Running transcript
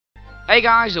Hey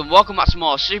guys, and welcome back to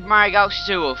more Super Mario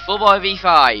Galaxy 2 with Full Boy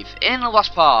V5. In the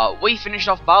last part, we finished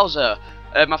off Bowser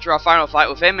after our final fight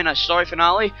with him in a story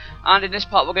finale, and in this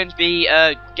part we're going to be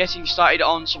getting started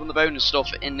on some of the bonus stuff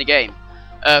in the game.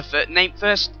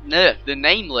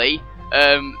 Namely,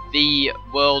 the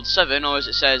World 7, or as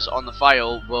it says on the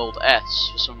file, World S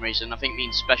for some reason. I think it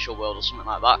means Special World or something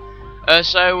like that.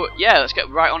 So yeah, let's get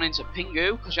right on into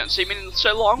Pingu, because you haven't seen me in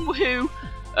so long, woohoo!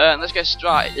 And let's get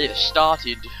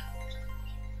started.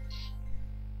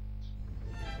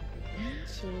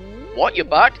 What, you're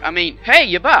back? I mean, hey,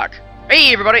 you're back!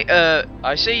 Hey everybody,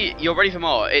 I see you're ready for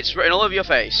more. It's written all over your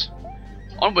face.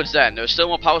 Onwards then, there are still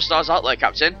more power stars out there,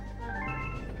 Captain.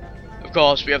 Of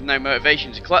course, we have no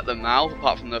motivation to collect them now,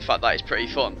 apart from the fact that it's pretty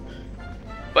fun.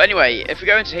 But anyway, if we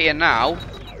go into here now,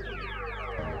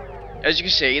 as you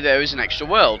can see, there is an extra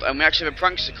world, and we actually have a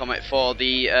prankster comet for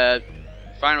the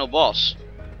final boss.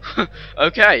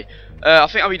 Okay, I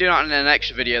think I'll be doing that in an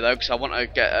extra video though, because I want to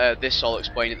get this all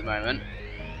explained at the moment.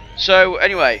 So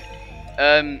anyway,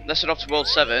 let's head off to World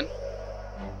 7.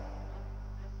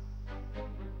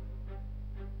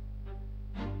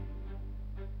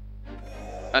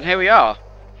 And here we are.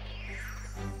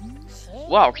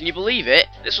 Wow, can you believe it?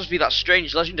 This must be that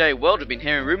strange legendary world we've been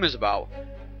hearing rumours about.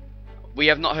 We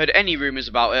have not heard any rumours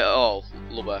about it at all,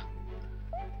 Lubber.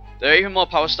 There are even more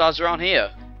power stars around here.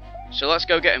 So let's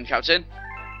go get them, Captain.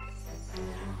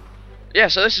 Yeah,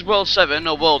 so this is World 7,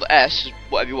 or World S,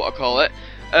 whatever you want to call it.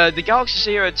 The galaxies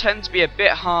here tend to be a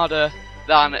bit harder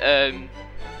than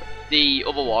the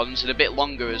other ones, and a bit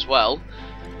longer as well.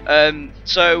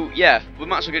 So yeah, we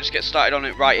might as well just get started on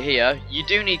it right here. You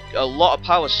do need a lot of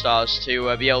power stars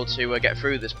to be able to get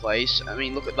through this place. I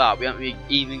mean, look at that, we haven't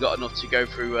even got enough to go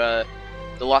through the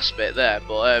last bit there,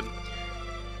 but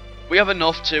we have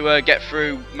enough to get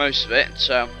through most of it.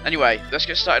 So anyway, let's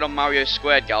get started on Mario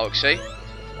Squared Galaxy.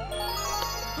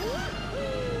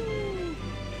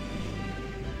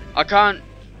 I can't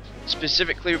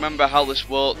specifically remember how this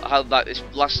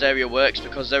last area works,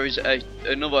 because there is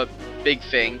another big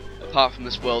thing apart from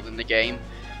this world in the game.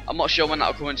 I'm not sure when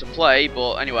that'll come into play,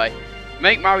 but anyway,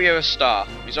 make Mario a star.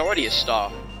 He's already a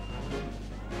star.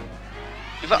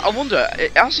 In fact, I wonder,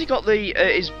 has he got the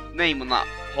his name on that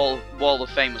Wall of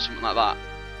Fame or something like that?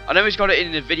 I know he's got it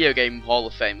in the video game Hall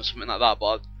of Fame or something like that,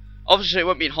 but obviously it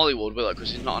won't be in Hollywood, will it?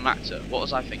 Because he's not an actor. What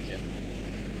was I thinking?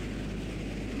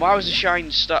 Why was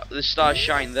the star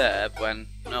shine there when?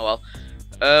 Oh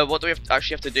well. What do we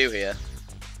actually have to do here?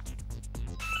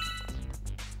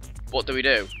 What do we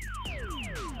do?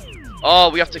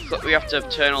 Oh, we have to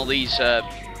turn all these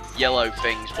yellow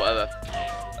things, whatever.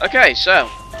 Okay, so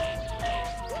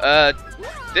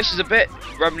this is a bit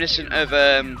reminiscent of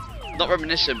not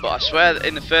reminiscent, but I swear that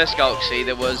in the first galaxy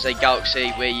there was a galaxy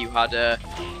where you had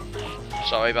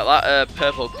sorry about that,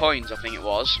 purple coins, I think it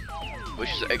was, which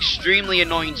is extremely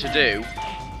annoying to do.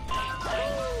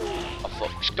 Oh,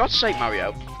 for God's sake,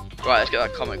 Mario. Right, let's get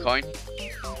that comet coin.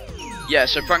 Yeah,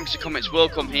 so prankster comets will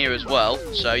come here as well,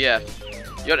 so yeah,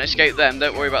 you don't escape them,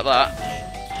 don't worry about that.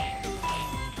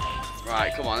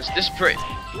 Right, come on, this is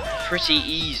pretty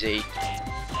easy,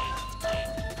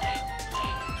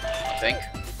 I think,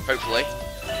 hopefully.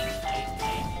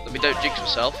 Let me don't jinx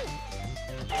myself.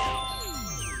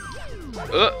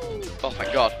 Oh my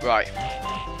god, right.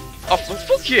 Oh,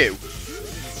 fuck you!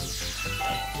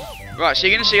 Right, so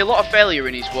you're going to see a lot of failure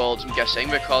in these worlds, I'm guessing,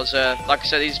 because, like I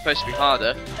said, these are supposed to be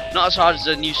harder. Not as hard as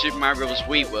the new Super Mario Bros.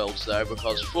 Wii worlds, though,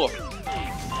 because, phew,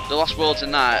 the last worlds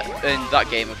in that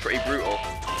game are pretty brutal,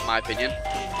 in my opinion.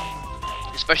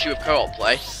 Especially with co-op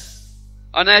play.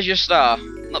 And there's your star.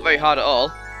 Not very hard at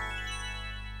all.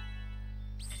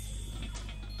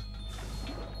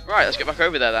 Right, let's get back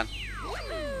over there, then.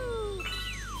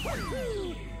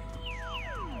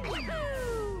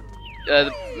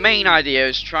 The main idea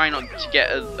is try not to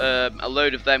get a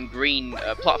load of them green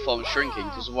platforms shrinking,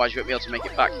 because otherwise you won't be able to make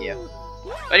it back here.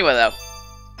 But anyway though,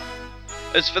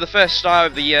 as for the first star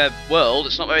of the world,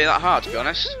 it's not very that hard, to be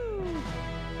honest.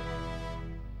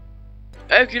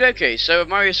 Okie dokie, so with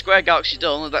Mario Square Galaxy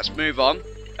done, let's move on.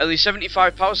 At least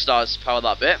 75 power stars to power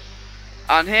that bit.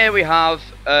 And here we have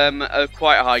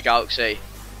quite a high galaxy.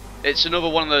 It's another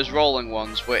one of those rolling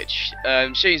ones, which,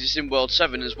 seeing as it's in World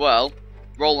 7 as well,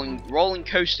 rolling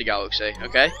coaster galaxy,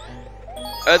 okay?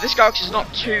 This galaxy is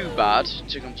not too bad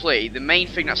to complete. The main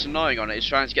thing that's annoying on it is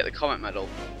trying to get the Comet Medal.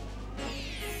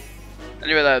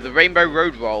 Anyway though, the Rainbow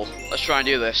Road Roll. Let's try and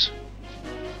do this.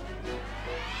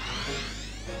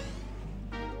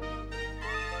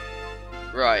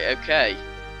 Right, okay.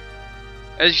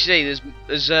 As you see,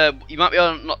 there's you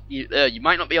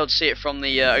might not be able to see it from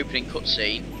the opening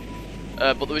cutscene.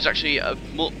 but there was actually a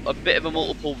bit of a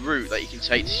multiple route that you can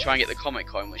take to try and get the Comet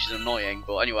Coin, which is annoying,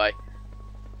 but anyway.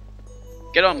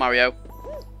 Get on, Mario.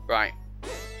 Right.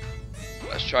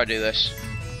 Let's try to do this.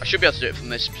 I should be able to do it from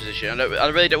this position. I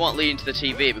really don't want to lean into the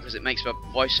TV because it makes my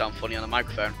voice sound funny on the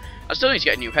microphone. I still need to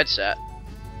get a new headset.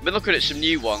 I've been looking at some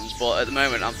new ones, but at the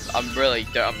moment I'm really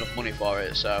don't have enough money for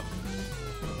it, so.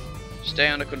 Stay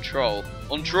under control.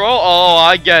 Control? Oh,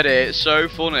 I get it. It's so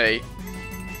funny.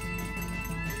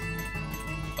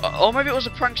 Or maybe it was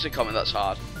a Prankster Comet that's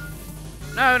hard.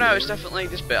 No, it's definitely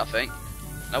this bit, I think.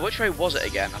 Now, which way was it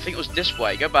again? I think it was this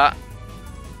way. Go back.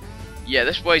 Yeah,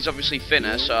 this way is obviously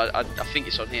thinner, so I think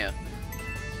it's on here.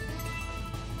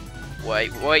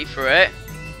 Wait for it.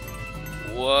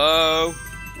 Whoa.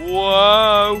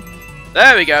 Whoa.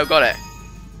 There we go, got it.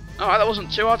 Alright, that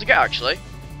wasn't too hard to get, actually.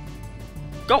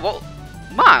 God, what?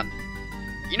 Man!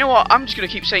 You know what? I'm just going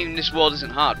to keep saying this world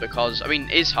isn't hard because, I mean,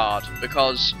 it is hard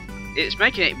because it's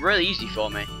making it really easy for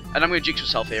me. And I'm going to jinx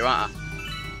myself here, aren't I?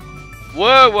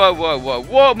 Whoa, whoa, whoa, whoa,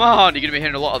 whoa, man! You're going to be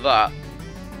hearing a lot of that.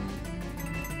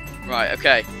 Right,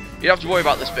 okay. You don't have to worry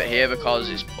about this bit here because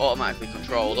it's automatically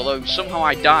controlled. Although somehow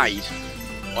I died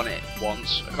on it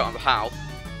once. I can't remember how.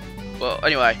 But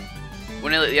anyway,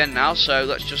 we're nearly at the end now, so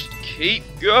let's just keep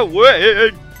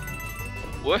going.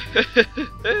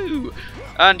 Woohoo!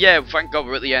 And yeah, thank God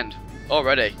we're at the end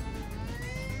already.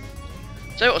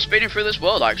 So we're speeding through this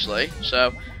world actually.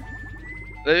 So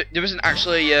there isn't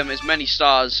actually as many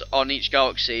stars on each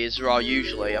galaxy as there are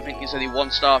usually. I think there's only one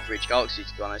star for each galaxy,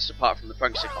 to be honest, apart from the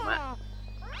Prankster Comet.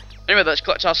 Anyway, let's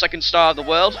collect our second star of the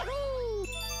world.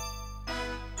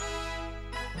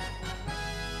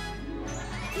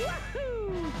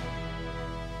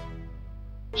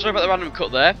 Sorry about the random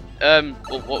cut there.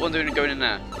 What am I doing going in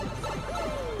there?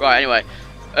 Right, anyway.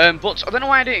 But I don't know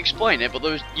why I didn't explain it, but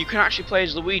you can actually play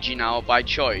as Luigi now by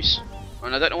choice.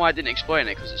 And I don't know why I didn't explain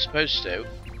it, because it's supposed to.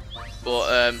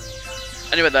 But,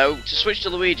 anyway though, to switch to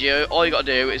Luigi, all you gotta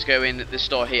do is go in this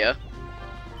store here.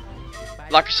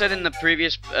 Like I said in the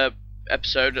previous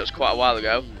episode, that was quite a while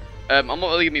ago, I'm not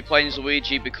really gonna be playing as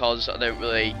Luigi because I don't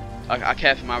really... I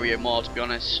care for Mario more, to be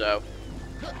honest, so...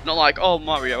 Not like, oh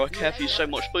Mario, I care for you so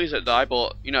much, please don't die,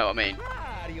 but you know what I mean.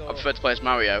 I prefer to play as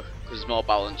Mario, because it's more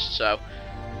balanced, so...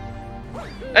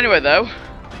 Anyway though...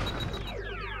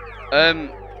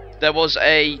 there was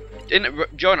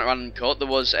during a random cut, there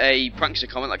was a Prankster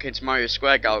Comet that came to Mario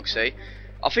Square Galaxy.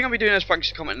 I think I'll be doing this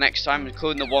Prankster Comet next time,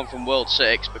 including the one from World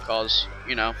 6, because,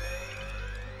 you know,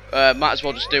 might as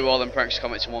well just do all them Prankster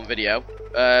Comets in one video.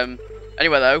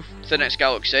 Anyway though, to the next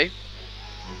galaxy.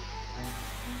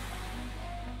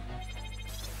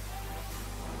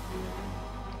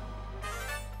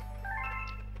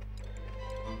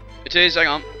 It is, hang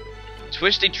on.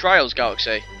 Twisted Trials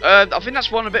Galaxy. I think that's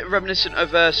one a bit reminiscent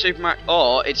of Super Mario,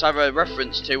 or it's either a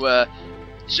reference to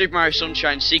Super Mario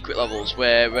Sunshine secret levels,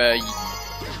 where,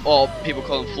 or people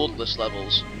call them floodless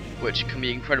levels, which can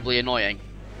be incredibly annoying.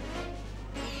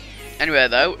 Anyway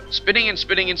though, spinning and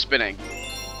spinning and spinning.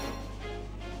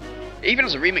 It even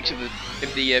has a remix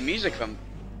of the music, if I'm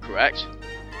correct.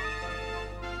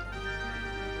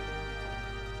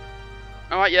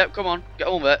 Alright, yeah, come on, get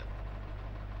on with it.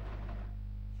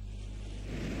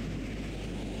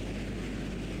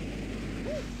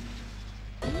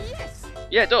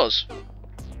 Yeah, it does.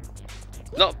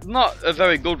 Not a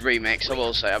very good remix, I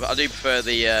will say. I do prefer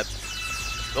the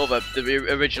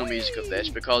original music of this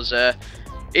because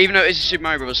even though it is a Super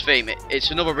Mario Bros. Theme,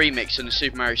 it's another remix than the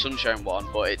Super Mario Sunshine one.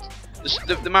 But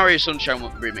the Mario Sunshine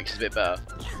remix is a bit better.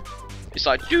 It's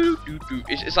like doo doo doo.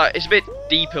 It's a bit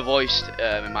deeper voiced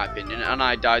in my opinion, and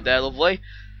I died there, lovely.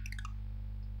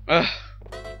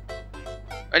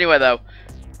 Anyway though.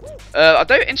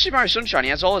 In Super Mario Sunshine, he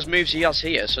has all his moves he has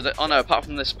here, so that, oh no, apart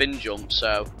from the spin jump,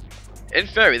 so, in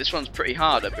theory, this one's pretty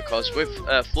harder, because with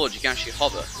Flood, you can actually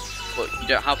hover, but you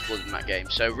don't have Flood in that game,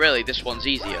 so really, this one's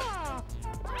easier.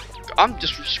 I'm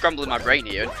just scrambling my brain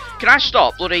here. Can I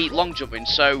stop bloody long jumping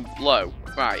so low?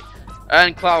 Right,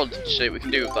 and Cloud Suit we can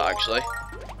do with that, actually.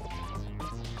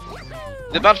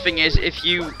 The bad thing is, if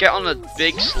you get on a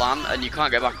big slam and you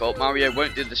can't get back up, Mario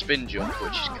won't do the spin jump,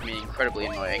 which can be incredibly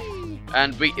annoying.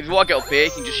 And if you want to get up here,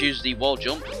 you can just use the wall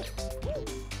jump.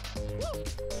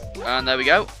 And there we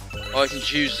go. Or you can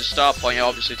choose the star point,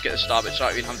 obviously, to get the star bit, so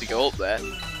you don't even have to go up there.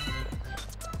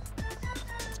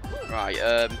 Right,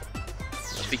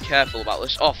 just be careful about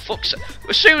this. Oh, fuck's sake.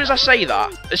 As soon as I say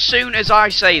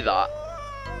that.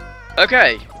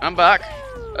 Okay, I'm back.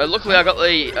 Luckily, I got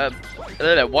the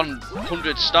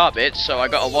 100 star bits, so I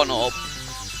got a 1-up.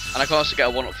 And I can also get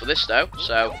a 1-up for this, though,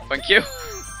 so thank you.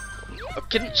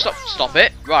 Stop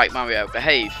it. Right, Mario,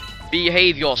 behave.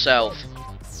 Behave yourself.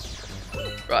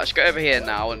 Right, let's go over here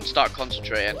now and start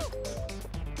concentrating.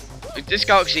 This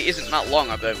galaxy isn't that long,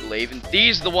 I don't believe, and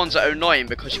these are the ones that are annoying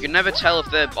because you can never tell if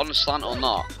they're on a slant or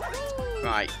not.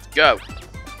 Right, go.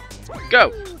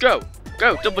 Go, go,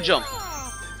 go, double jump.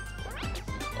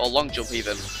 Or long jump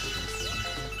even.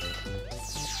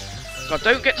 God,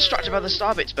 don't get distracted by the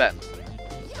star bits, Ben.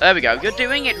 There we go, you're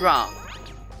doing it wrong.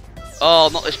 Oh,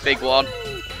 not this big one.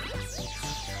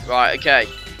 Right, okay.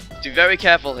 Be very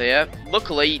careful here.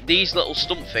 Luckily, these little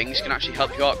stump things can actually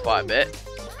help you out quite a bit.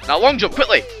 Now, long jump,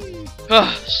 quickly!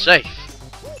 Safe.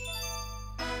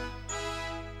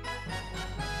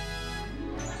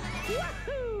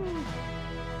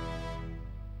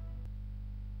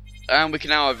 And we can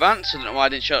now advance. I don't know why I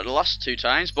didn't show it the last 2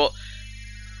 times, but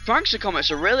Prankster Comets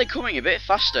are really coming a bit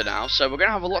faster now, so we're going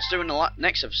to have a lot to do in the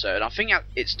next episode. I think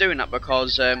it's doing that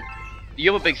because the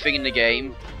other big thing in the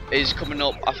game is coming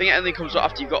up. I think it only comes up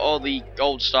after you've got all the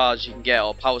gold stars you can get,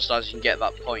 or power stars you can get at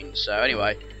that point. So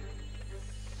anyway,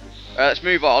 let's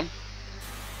move on.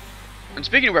 And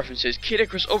speaking of references, Kid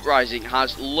Icarus Uprising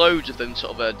has loads of them,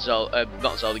 sort of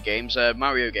not Zelda games,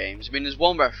 Mario games. I mean, there's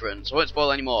one reference, I won't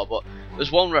spoil any more, but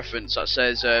there's one reference that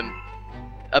says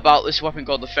about this weapon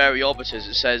called the Fairy Orbiters.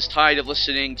 It says, tired of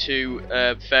listening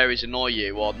to fairies annoy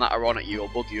you, or natter on at you, or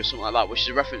bug you, or something like that, which is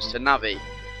a reference to Navi.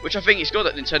 Which I think is good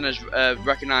that Nintendo's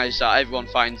recognised that everyone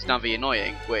finds Navi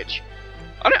annoying, which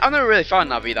I've never really found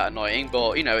Navi that annoying,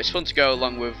 but you know, it's fun to go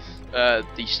along with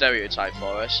the stereotype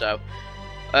for us. So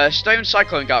Stone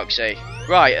Cyclone Galaxy.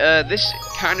 Right, this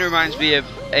kind of reminds me of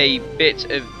a bit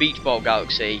of Beach Ball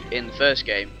Galaxy in the first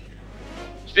game.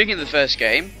 Speaking of the first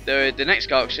game, the next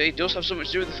galaxy does have something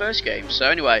to do with the first game. So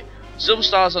anyway, Silver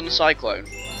Stars on the Cyclone.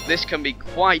 This can be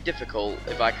quite difficult,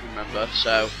 if I can remember,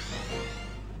 so...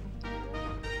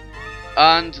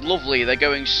 And lovely, they're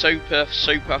going super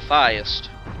fast.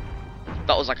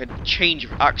 That was like a change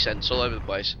of accents all over the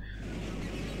place.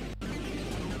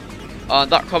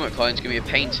 And that Comet Coin is going to be a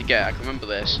pain to get, I can remember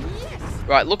this.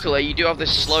 Right, luckily you do have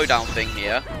this slowdown thing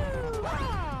here,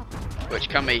 which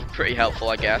can be pretty helpful,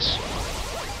 I guess.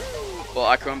 But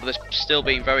I can remember this still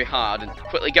being very hard, and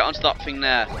quickly get onto that thing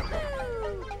there.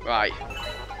 Right.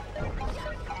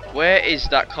 Where is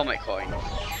that Comet Coin?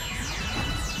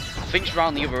 I think it's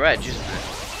around the other edge, isn't it?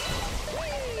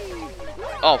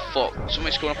 Oh fuck,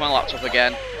 something's going up on my laptop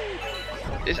again.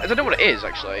 I don't know what it is,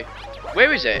 actually.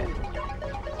 Where is it?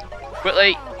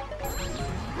 Quickly.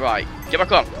 Right, get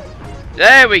back on.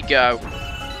 There we go.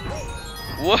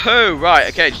 Woohoo! Right,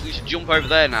 okay, just need to jump over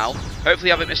there now.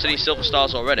 Hopefully I haven't missed any silver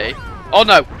stars already. Oh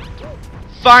no!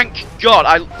 Thank God!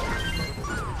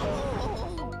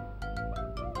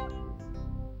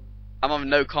 I'm having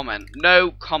no comment.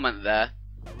 No comment there.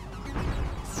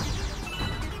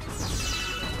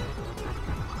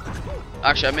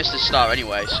 Actually, I missed this star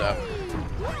anyway, so...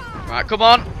 Right, come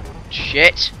on!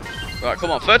 Shit! Right,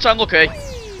 come on, third time lucky!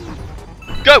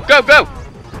 Go, go, go!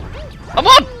 I'm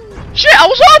on! Shit, I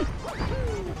was on!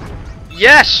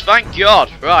 Yes, thank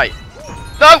God! Right.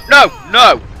 No, no,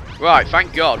 no! Right,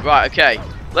 thank God. Right, okay.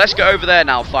 Let's go over there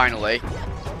now, finally.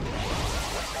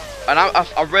 And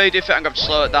I really do think I'm going to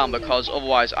slow it down, because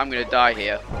otherwise I'm going to die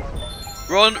here.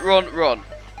 Run, run, run.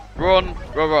 Run,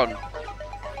 run, run.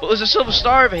 But there's a silver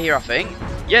star over here, I think.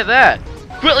 Yeah, there.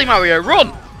 Quickly, Mario,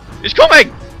 run! It's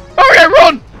coming! Mario,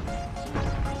 run!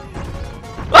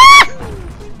 Ah!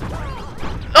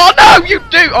 Oh no, you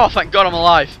do! Oh, thank God I'm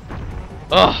alive.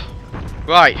 Oh,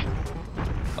 right.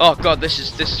 Oh God, this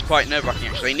is quite nerve-wracking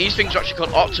actually. And these things are actually called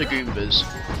Octogoombas.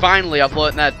 Finally, I've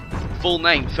learnt their full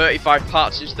name 35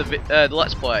 parts into the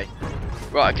Let's Play.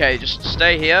 Right, okay, just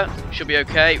stay here. Should be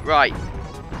okay. Right.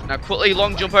 Now quickly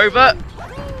long jump over.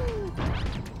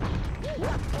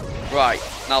 Right,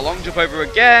 now long jump over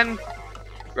again.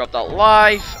 Grab that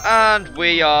life, and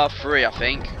we are free, I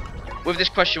think. With this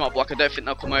question mark block, I don't think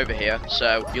they'll come over here,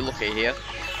 so you're lucky here.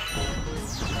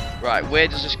 Right, where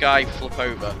does this guy flip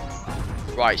over?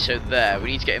 Right, so there.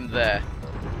 We need to get him there.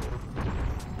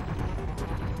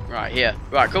 Right, here.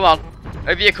 Right, come on.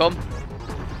 Over you come.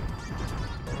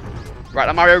 Right,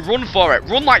 now Mario, run for it.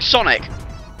 Run like Sonic.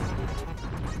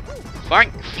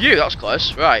 Thank you, that was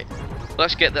close. Right.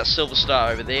 Let's get that silver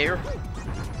star over there.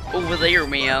 Over there,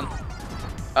 man.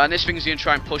 And this thing's going to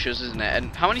try and push us, isn't it?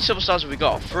 And how many silver stars have we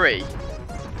got? 3.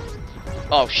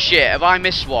 Oh, shit. Have I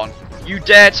missed one? You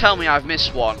dare tell me I've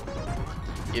missed one.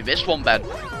 You've missed one, Ben.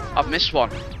 I've missed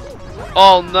one.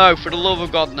 Oh, no. For the love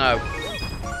of God, no.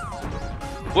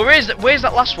 Where's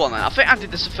that last one, then? I think I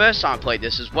did this the first time I played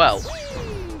this as well.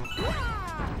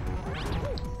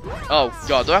 Oh,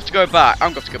 God. Do I have to go back?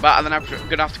 I'm going to have to go back, and then I'm going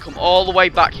to have to come all the way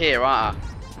back here, aren't I?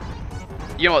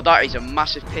 You know what? That is a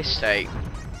massive piss take.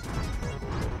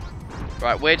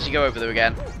 Right, where did you go over there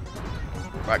again?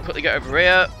 Right, quickly get over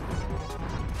here.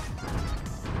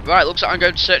 Right, looks like I'm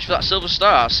going to search for that silver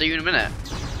star. I'll see you in a minute.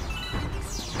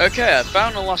 Okay, I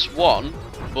found the last one,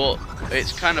 but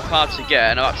it's kind of hard to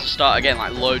get, and I've had to start again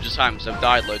like loads of times, because I've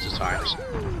died loads of times.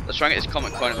 Let's try and get this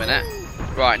comet coin in a minute.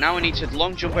 Right, now we need to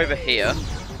long jump over here.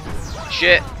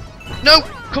 Shit. No!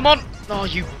 Come on! Oh,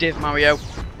 you div, Mario.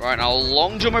 Right, now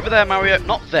long jump over there, Mario.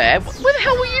 Not there. Where the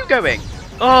hell were you going?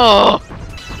 Oh!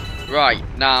 Right,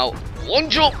 now long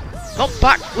jump! Not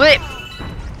backflip!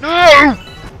 No!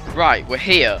 Right, we're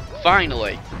here.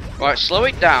 Finally. Right, slow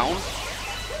it down.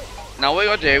 Now what you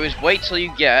gotta do is wait till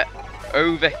you get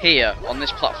over here on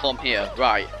this platform here.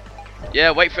 Right.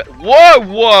 Yeah, wait for it. Whoa,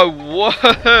 whoa,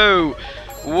 whoa!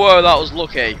 Whoa, that was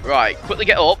lucky. Right, quickly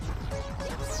get up.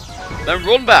 Then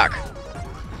run back.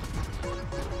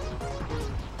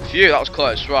 Phew, that was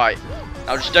close. Right.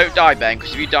 Now just don't die, Ben,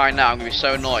 because if you die now, I'm going to be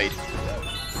so annoyed.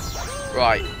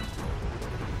 Right.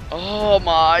 Oh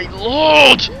my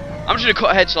lord! I'm just going to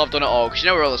cut ahead till I've done it all, because you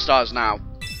know where all the stars now.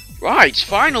 Right,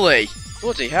 finally!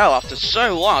 Bloody hell, after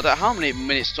so long, I don't know how many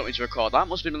minutes it took me to record. That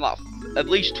must have been like at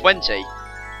least 20.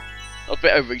 A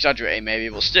bit over exaggerating maybe,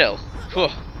 but still. Whew.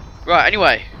 Right,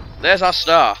 anyway, there's our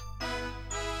star.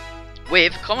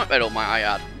 With comet medal, might I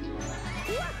add.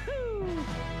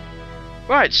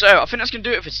 Right, so I think that's going to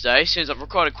do it for today, since I've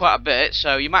recorded quite a bit,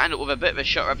 so you might end up with a bit of a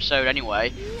shorter episode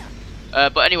anyway.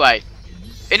 But anyway,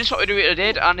 in this what we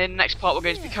did, and in the next part we're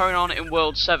going to be carrying on in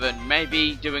World 7,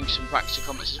 maybe doing some practice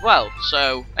comments as well.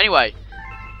 So, anyway,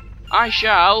 I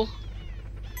shall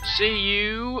see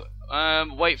you.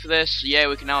 Wait for this. Yeah,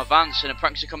 we can now advance, and a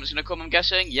practice comment's going to come, I'm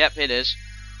guessing. Yep, it is.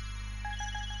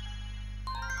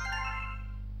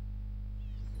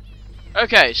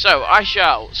 Okay, so I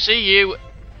shall see you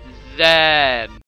then.